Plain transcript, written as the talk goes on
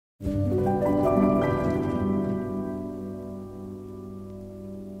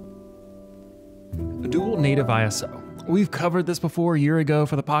native ISO. We've covered this before a year ago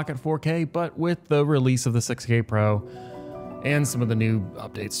for the Pocket 4K, but with the release of the 6K Pro and some of the new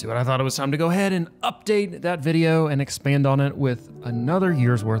updates to it, I thought it was time to go ahead and update that video and expand on it with another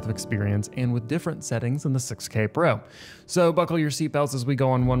year's worth of experience and with different settings in the 6K Pro. So buckle your seatbelts as we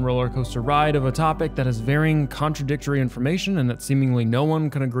go on one roller coaster ride of a topic that has varying contradictory information and that seemingly no one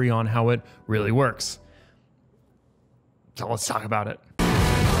can agree on how it really works. So let's talk about it.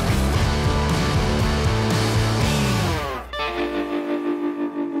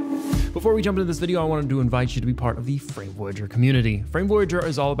 Before we jump into this video, I wanted to invite you to be part of the Voyager community. Voyager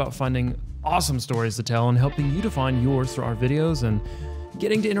is all about finding awesome stories to tell and helping you to find yours through our videos and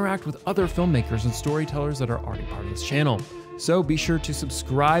getting to interact with other filmmakers and storytellers that are already part of this channel. So be sure to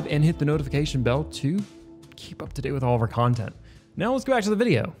subscribe and hit the notification bell to keep up to date with all of our content. Now let's go back to the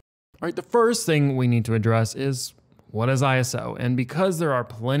video. All right, the first thing we need to address is what is ISO? And because there are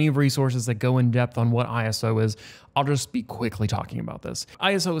plenty of resources that go in depth on what ISO is, I'll just be quickly talking about this.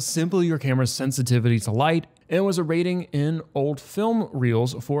 ISO is simply your camera's sensitivity to light, and it was a rating in old film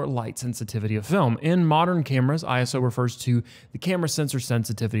reels for light sensitivity of film. In modern cameras, ISO refers to the camera sensor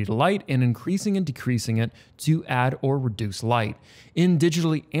sensitivity to light and increasing and decreasing it to add or reduce light. In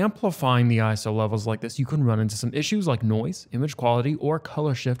digitally amplifying the ISO levels like this, you can run into some issues like noise, image quality, or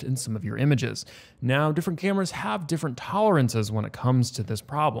color shift in some of your images. Now, different cameras have different tolerances when it comes to this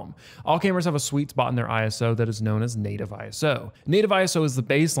problem. All cameras have a sweet spot in their ISO that is known as native ISO. Native ISO is the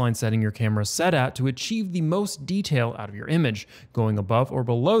baseline setting your camera is set at to achieve the most detail out of your image. Going above or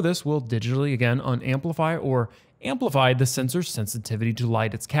below this will digitally again unamplify or amplify the sensor's sensitivity to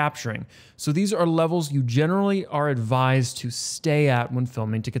light it's capturing. So these are levels you generally are advised to stay at when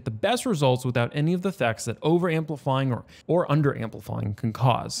filming to get the best results without any of the effects that over-amplifying or under-amplifying can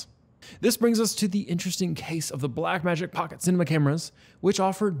cause. This brings us to the interesting case of the Blackmagic Pocket Cinema cameras, which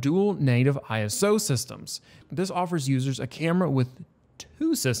offer dual native ISO systems. This offers users a camera with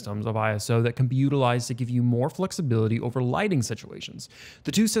two systems of ISO that can be utilized to give you more flexibility over lighting situations.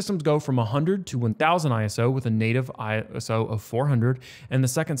 The two systems go from 100 to 1000 ISO with a native ISO of 400, and the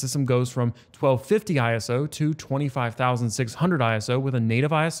second system goes from 1250 ISO to 25600 ISO with a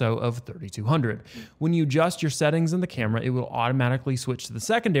native ISO of 3200. When you adjust your settings in the camera, it will automatically switch to the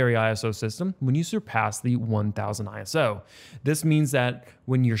secondary ISO system when you surpass the 1000 ISO. This means that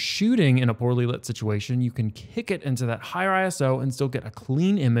when you're shooting in a poorly lit situation, you can kick it into that higher ISO and still get a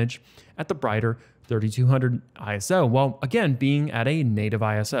clean image at the brighter 3200 ISO, while again being at a native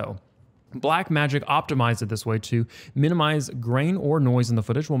ISO. Blackmagic optimized it this way to minimize grain or noise in the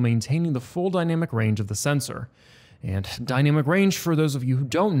footage while maintaining the full dynamic range of the sensor. And dynamic range, for those of you who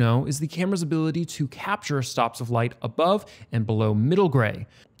don't know, is the camera's ability to capture stops of light above and below middle gray.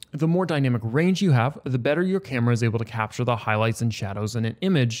 The more dynamic range you have, the better your camera is able to capture the highlights and shadows in an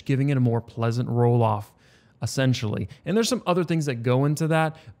image, giving it a more pleasant roll-off, essentially. And there's some other things that go into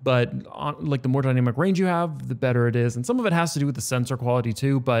that, but like the more dynamic range you have, the better it is. And some of it has to do with the sensor quality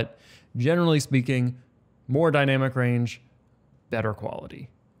too, but generally speaking, more dynamic range, better quality.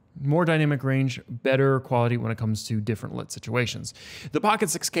 More dynamic range, better quality when it comes to different lit situations. The Pocket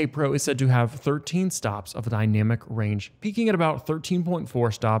 6K Pro is said to have 13 stops of dynamic range, peaking at about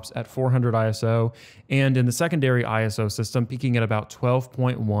 13.4 stops at 400 ISO, and in the secondary ISO system, peaking at about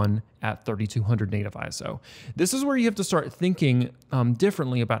 12.1 at 3200 native ISO. This is where you have to start thinking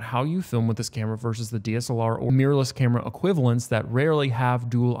differently about how you film with this camera versus the DSLR or mirrorless camera equivalents that rarely have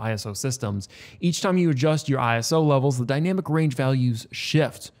dual ISO systems. Each time you adjust your ISO levels, the dynamic range values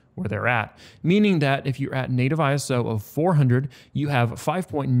shift where they're at, meaning that if you're at native ISO of 400, you have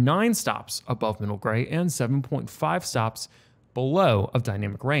 5.9 stops above middle gray and 7.5 stops below of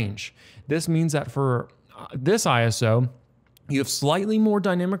dynamic range. This means that for this ISO, you have slightly more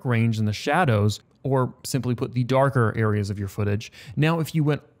dynamic range in the shadows, or simply put, the darker areas of your footage. Now, if you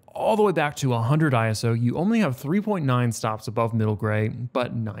went all the way back to 100 ISO, you only have 3.9 stops above middle gray,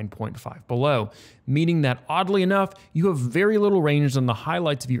 but 9.5 below, meaning that oddly enough, you have very little range on the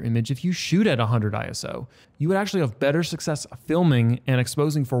highlights of your image if you shoot at 100 ISO. You would actually have better success filming and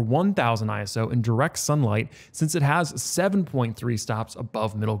exposing for 1000 ISO in direct sunlight, since it has 7.3 stops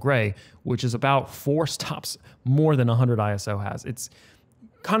above middle gray, which is about 4 stops more than 100 ISO has. It's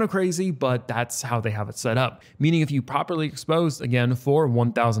kind of crazy, but that's how they have it set up. Meaning if you properly expose again for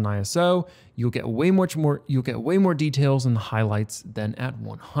 1000 ISO, you'll get way more details and highlights than at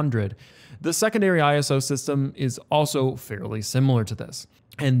 100. The secondary ISO system is also fairly similar to this.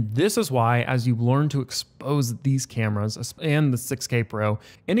 And this is why, as you learn to expose these cameras and the 6K Pro,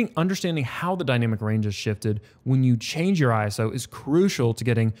 and understanding how the dynamic range is shifted when you change your ISO is crucial to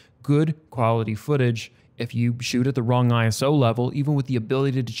getting good quality footage If you shoot at the wrong ISO level, even with the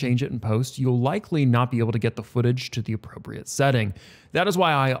ability to change it in post, you'll likely not be able to get the footage to the appropriate setting. That is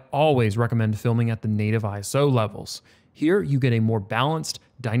why I always recommend filming at the native ISO levels. Here, you get a more balanced,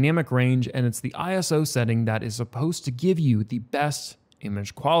 dynamic range, and it's the ISO setting that is supposed to give you the best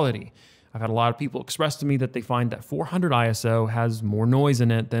image quality. I've had a lot of people express to me that they find that 400 ISO has more noise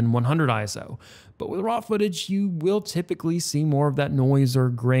in it than 100 ISO. But with raw footage, you will typically see more of that noise or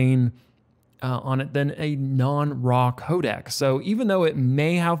grain on it than a non-raw codec. So even though it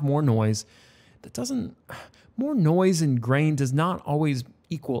may have more noise, more noise and grain does not always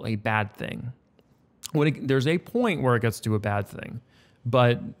equal a bad thing. There's a point where it gets to a bad thing.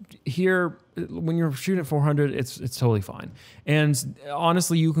 But here, when you're shooting at 400, it's totally fine. And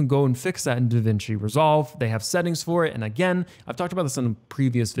honestly, you can go and fix that in DaVinci Resolve. They have settings for it. And again, I've talked about this in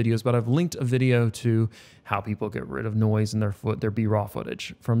previous videos, but I've linked a video to how people get rid of noise in their B-raw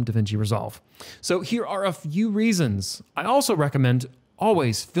footage from DaVinci Resolve. So here are a few reasons I also recommend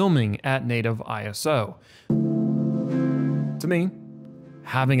always filming at native ISO. To me,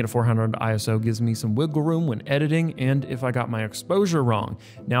 having it at 400 ISO gives me some wiggle room when editing and if I got my exposure wrong.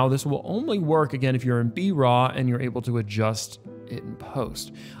 Now, this will only work, again, if you're in B-raw and you're able to adjust it in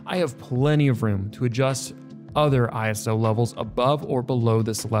post. I have plenty of room to adjust other ISO levels above or below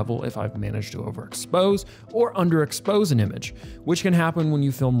this level if I've managed to overexpose or underexpose an image, which can happen when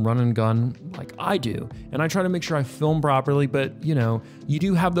you film run and gun like I do. And I try to make sure I film properly, but you know, you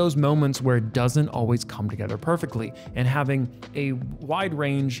do have those moments where it doesn't always come together perfectly. And having a wide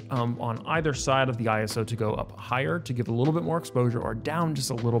range on either side of the ISO to go up higher to give a little bit more exposure or down just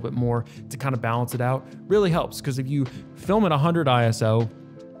a little bit more to kind of balance it out really helps. Because if you film at 100 ISO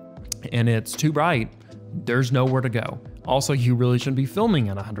and it's too bright, there's nowhere to go. Also, you really shouldn't be filming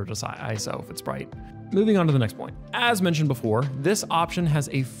at 100 ISO if it's bright. Moving on to the next point. As mentioned before, this option has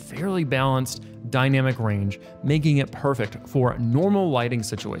a fairly balanced dynamic range, making it perfect for normal lighting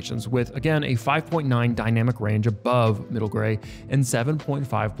situations with, again, a 5.9 dynamic range above middle gray and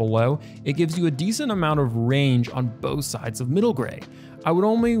 7.5 below. It gives you a decent amount of range on both sides of middle gray. I would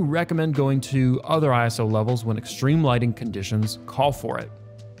only recommend going to other ISO levels when extreme lighting conditions call for it.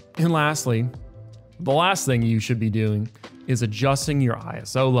 And lastly, the last thing you should be doing is adjusting your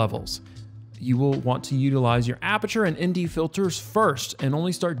ISO levels. You will want to utilize your aperture and ND filters first and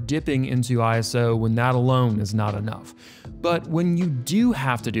only start dipping into ISO when that alone is not enough. But when you do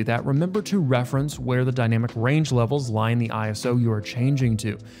have to do that, remember to reference where the dynamic range levels lie in the ISO you are changing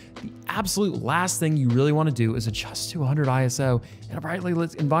to. The absolute last thing you really want to do is adjust to 100 ISO in a brightly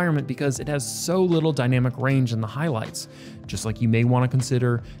lit environment because it has so little dynamic range in the highlights. Just like you may want to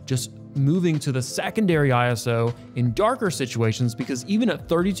consider just moving to the secondary ISO in darker situations because even at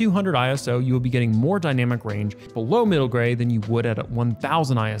 3200 ISO, you will be getting more dynamic range below middle gray than you would at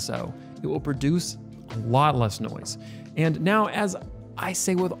 1000 ISO. It will produce a lot less noise. And now, as I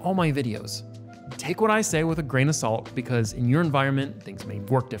say with all my videos, take what I say with a grain of salt because in your environment, things may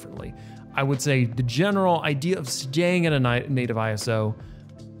work differently. I would say the general idea of staying at a native ISO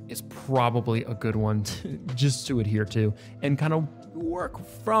is probably a good one just to adhere to and kind of work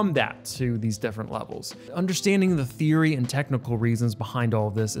from that to these different levels. Understanding the theory and technical reasons behind all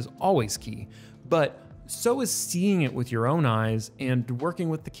of this is always key, but so is seeing it with your own eyes and working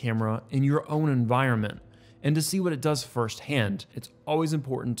with the camera in your own environment and to see what it does firsthand. It's always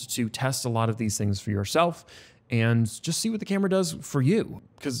important to test a lot of these things for yourself and just see what the camera does for you,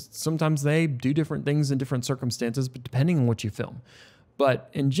 because sometimes they do different things in different circumstances, but depending on what you film. But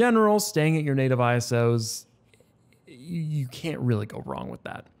in general, staying at your native ISOs, you can't really go wrong with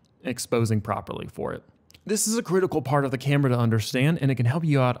that, exposing properly for it. This is a critical part of the camera to understand, and it can help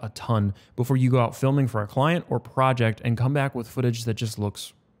you out a ton before you go out filming for a client or project and come back with footage that just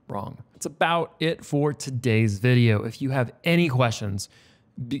looks wrong. That's about it for today's video. If you have any questions,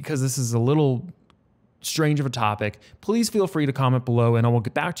 because this is a little strange of a topic, please feel free to comment below and I will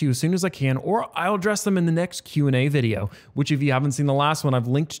get back to you as soon as I can, or I'll address them in the next Q&A video, which if you haven't seen the last one, I've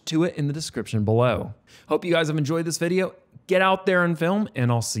linked to it in the description below. Hope you guys have enjoyed this video. Get out there and film,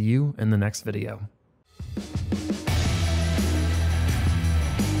 and I'll see you in the next video.